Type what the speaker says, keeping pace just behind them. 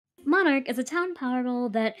Monarch is a town power role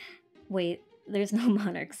that... Wait, there's no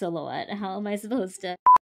Monarch silhouette. How am I supposed to...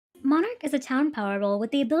 Monarch is a town power role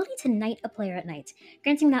with the ability to knight a player at night,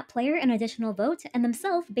 granting that player an additional vote and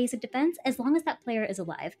themselves basic defense as long as that player is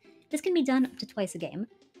alive. This can be done up to twice a game.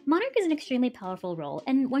 Monarch is an extremely powerful role,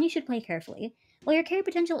 and one you should play carefully. While your carry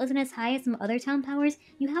potential isn't as high as some other town powers,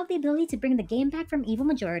 you have the ability to bring the game back from evil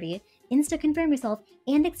majority, insta-confirm yourself,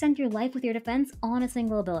 and extend your life with your defense all on a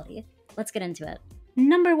single ability. Let's get into it.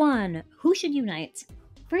 Number 1. Who should you knight?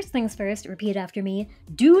 First things first, repeat after me,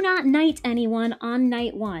 do not knight anyone on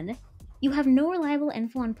night 1. You have no reliable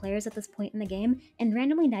info on players at this point in the game, and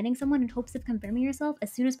randomly knighting someone in hopes of confirming yourself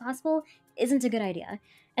as soon as possible isn't a good idea,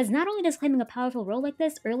 as not only does claiming a powerful role like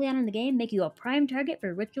this early on in the game make you a prime target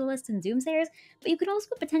for ritualists and doomsayers, but you could also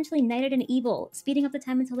get potentially knighted an evil, speeding up the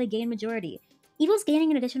time until they gain majority. Evils gaining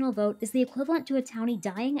an additional vote is the equivalent to a townie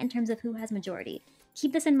dying in terms of who has majority.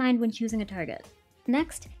 Keep this in mind when choosing a target.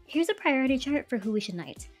 Next, here's a priority chart for who we should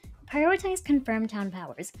knight. Prioritize confirmed town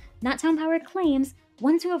powers, not town power claims,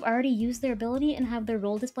 ones who have already used their ability and have their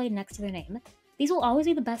role displayed next to their name. These will always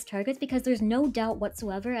be the best targets because there's no doubt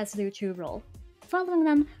whatsoever as to their true role. Following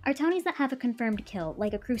them are townies that have a confirmed kill,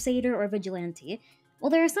 like a crusader or vigilante.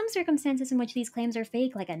 While there are some circumstances in which these claims are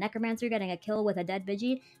fake, like a necromancer getting a kill with a dead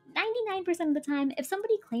vigi, 99% of the time, if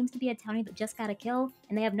somebody claims to be a townie but just got a kill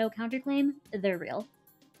and they have no counterclaim, they're real.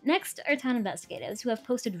 Next are town investigators, who have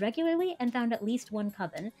posted regularly and found at least one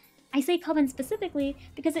coven. I say coven specifically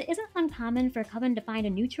because it isn't uncommon for a coven to find a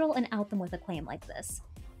neutral and out them with a claim like this.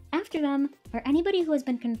 After them are anybody who has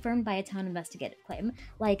been confirmed by a town investigated claim,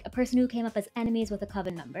 like a person who came up as enemies with a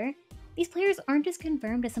coven member. These players aren't as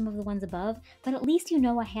confirmed as some of the ones above, but at least you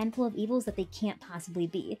know a handful of evils that they can't possibly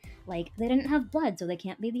be, like they didn't have blood so they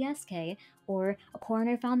can't be the SK, or a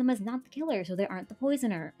coroner found them as not the killer so they aren't the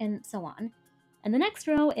poisoner, and so on. And the next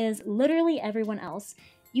row is literally everyone else.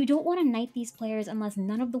 You don't want to knight these players unless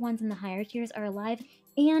none of the ones in the higher tiers are alive,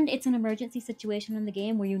 and it's an emergency situation in the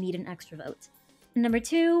game where you need an extra vote. Number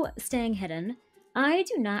 2, staying hidden. I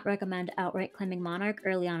do not recommend outright claiming Monarch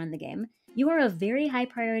early on in the game. You are a very high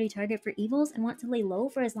priority target for evils and want to lay low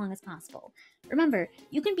for as long as possible. Remember,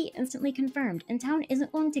 you can be instantly confirmed, and town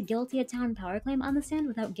isn't going to guilty a town power claim on the stand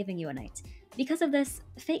without giving you a knight. Because of this,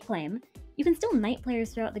 fake claim. You can still knight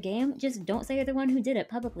players throughout the game, just don't say you're the one who did it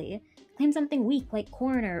publicly. Claim something weak like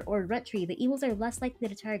Coroner or Retry, the evils are less likely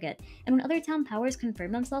to target, and when other town powers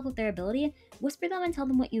confirm themselves with their ability, whisper them and tell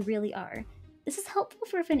them what you really are. This is helpful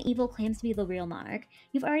for if an evil claims to be the real Monarch.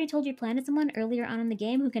 You've already told your plan to someone earlier on in the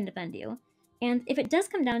game who can defend you. And if it does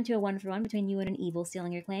come down to a 1-for-1 between you and an evil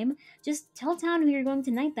stealing your claim, just tell town who you're going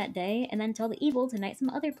to knight that day, and then tell the evil to knight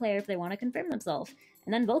some other player if they want to confirm themselves,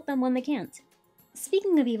 and then vote them when they can't.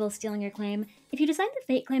 Speaking of evil stealing your claim, if you decide to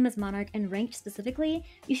fake claim as Monarch and ranked specifically,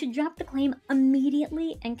 you should drop the claim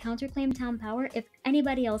immediately and counterclaim town power if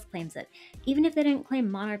anybody else claims it, even if they didn't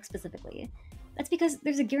claim Monarch specifically. That's because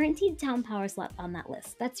there's a guaranteed town power slot on that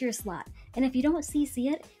list. That's your slot. And if you don't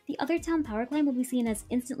CC it, the other town power claim will be seen as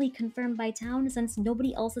instantly confirmed by town since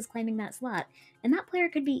nobody else is claiming that slot, and that player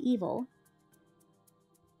could be evil.